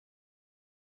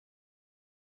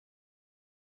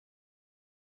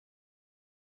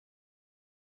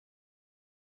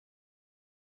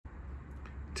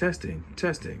Testing,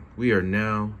 testing. We are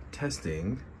now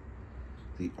testing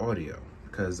the audio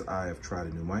because I have tried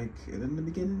a new mic, and in the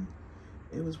beginning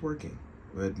it was working,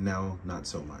 but now not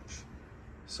so much.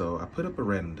 So I put up a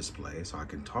random display so I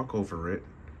can talk over it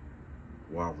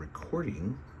while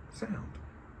recording sound.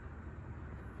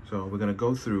 So we're gonna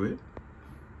go through it,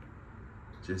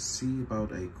 just see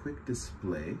about a quick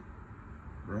display,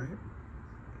 right?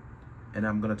 And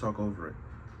I'm gonna talk over it.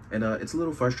 And it's a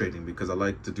little frustrating because I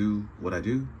like to do what I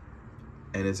do,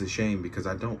 and it's a shame because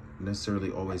I don't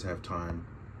necessarily always have time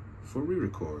for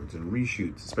re-records and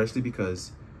reshoots, especially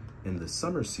because in the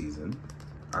summer season,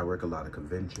 I work a lot of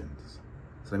conventions.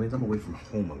 So that means I'm away from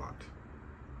home a lot.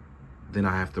 Then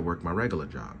I have to work my regular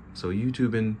job. So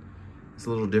YouTubing, it's a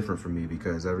little different for me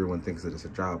because everyone thinks that it's a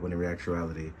job when in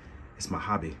actuality, it's my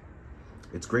hobby.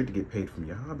 It's great to get paid from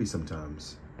your hobby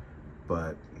sometimes,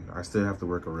 but I still have to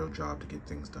work a real job to get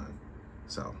things done.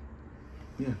 So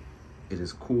yeah, it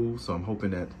is cool. So I'm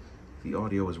hoping that the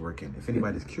audio is working. If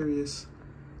anybody's curious,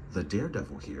 the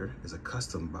Daredevil here is a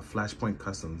custom by Flashpoint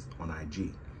Customs on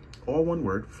IG. All one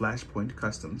word, Flashpoint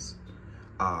Customs.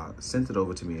 Sent it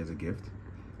over to me as a gift,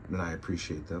 and I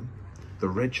appreciate them. The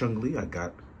Red Chun-Li I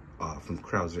got from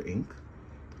Krauser Inc.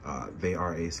 They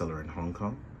are a seller in Hong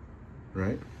Kong,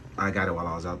 right? I got it while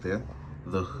I was out there.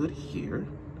 The hood here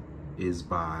is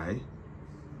by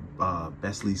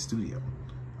Besley Studio.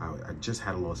 I just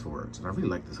had a loss for words, and I really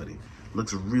like this hoodie.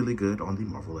 Looks really good on the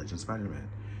Marvel Legends Spider-Man.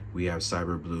 We have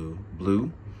Cyber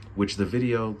Blue, which the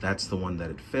video, that's the one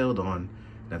that it failed on.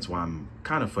 That's why I'm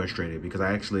kind of frustrated because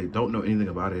I actually don't know anything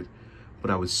about it, but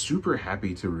I was super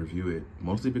happy to review it,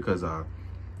 mostly because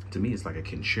to me, it's like a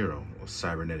Kenshiro or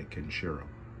cybernetic Kenshiro.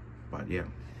 But yeah,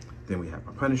 then we have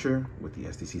my Punisher with the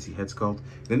SDCC head sculpt.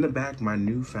 Then in the back, my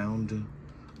newfound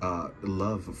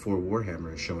love for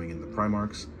Warhammer is showing in the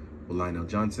Primarchs with Lionel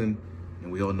Johnson.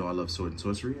 And we all know I love Sword and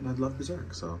Sorcery, and I love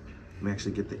Berserk. So let me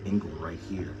actually get the angle right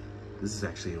here. This is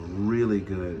actually a really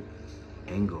good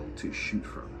angle to shoot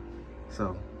from.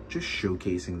 So just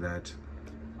showcasing that,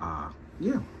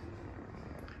 yeah.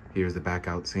 Here's the back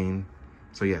out scene.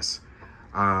 So yes,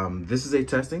 this is a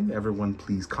testing. Everyone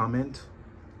please comment.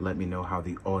 Let me know how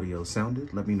the audio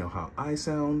sounded. Let me know how I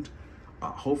sound.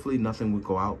 Hopefully nothing will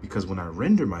go out because when I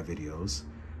render my videos,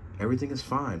 everything is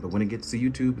fine. But when it gets to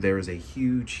YouTube, there is a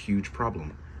huge, huge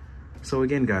problem. So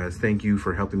again, guys, thank you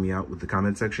for helping me out with the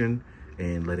comment section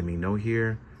and letting me know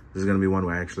here. This is gonna be one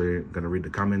where I actually gonna read the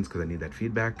comments because I need that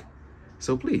feedback.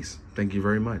 So please, thank you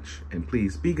very much. And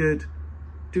please be good,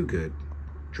 do good,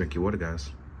 drink your water,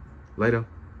 guys. Later.